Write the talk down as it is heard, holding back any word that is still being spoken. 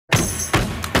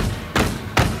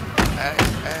Hey.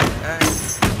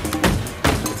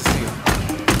 Good to see you.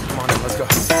 Come on in, let's go.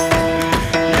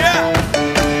 Yeah!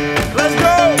 Let's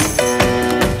go!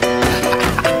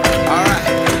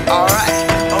 Alright,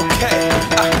 okay.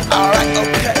 Alright,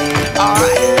 okay.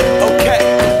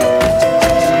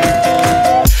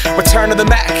 Return to the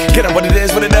Mac. Get up what it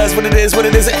is, what it does, what it is, what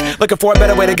it isn't. Looking for a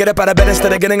better way to get up out of bed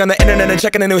instead of getting on the internet and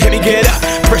checking a new hit. Me get up,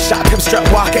 first shot, pimp strut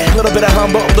walking. A little bit of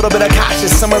humble, a little bit of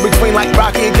cautious. Somewhere between like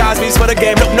Rocky and Cosby's for the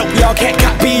game. Nope, y'all can't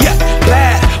copy yet.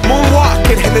 Glad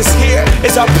moonwalking, and this here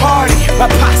is our party.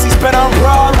 My posse's been on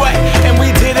Broadway, and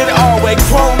we did it all way.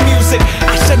 Chrome music,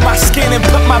 I shed my skin and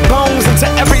put my bones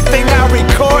into everything I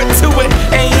record to it.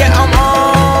 And yeah, I'm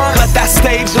on. Let that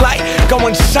stage light go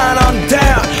and shine on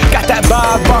down. Got that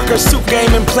Bob Barker suit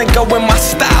game and Plinko in my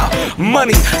style.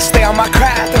 Money, stay on my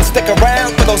craft and stick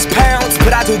around for those pounds.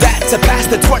 But I do that to pass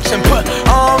the torch and put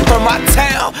on for my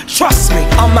town. Trust me,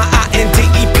 on my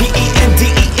INDEPENDENT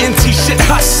shit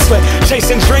hustling.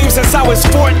 Chasing dreams since I was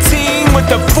 14 with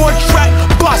the 4-track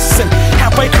bustin'.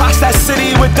 Halfway across that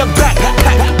city with the back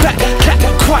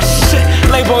crush shit.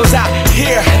 Labels out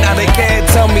here, now they can't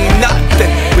tell me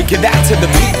nothing. We give that to the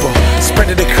people,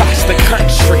 spread it across the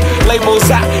country. Labels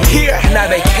out here, now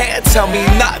they can't tell me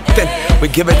nothing. We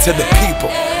give it to the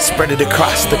people, spread it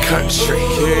across the country.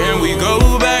 Can we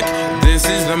go back? This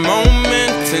is the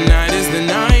moment, tonight is the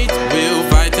night. We'll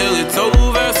fight till it's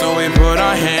over, so we put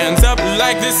our hands up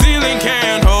like the ceiling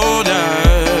can't hold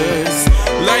us.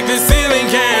 Like the ceiling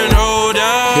can't hold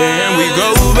us. Can we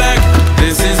go back?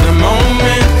 This is the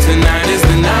moment, tonight is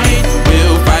the night.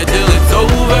 We'll fight till it's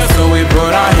over, so we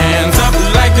put our hands up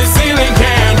like the ceiling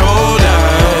can't hold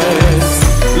us.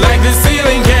 Like the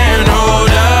ceiling can't hold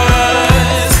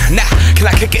us. Nah, can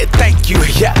I kick it? Thank you,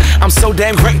 yeah, I'm so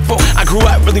damn grateful. I grew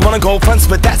up really wanna go fronts,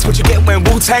 but that's what you get when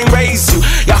Wu-Tang raised you.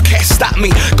 Y'all can't stop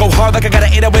me, go hard like I got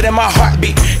an 808 in my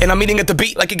heartbeat. And I'm eating at the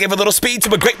beat like it gave a little speed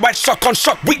to a great white shark on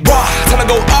shark week. Raw, time to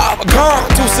go off, gone,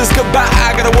 deuces goodbye.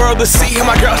 I got a world to see, and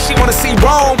my girl, she wanna see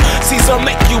Rome. Caesar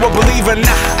make you a believer,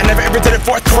 nah, I never ever did it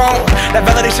for a throne. That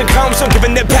validation comes from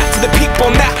giving it back to the people.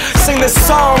 Now, sing this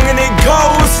song and it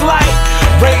goes like,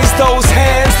 raise those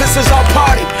hands, this is our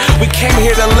party. We came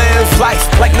here to live life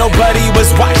like nobody was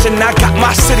watching. I got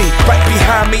my city right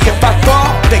behind me. If I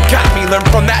fall, they got me. Learn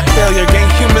from that failure, gain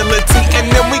humility, and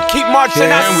then we keep marching.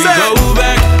 Can we go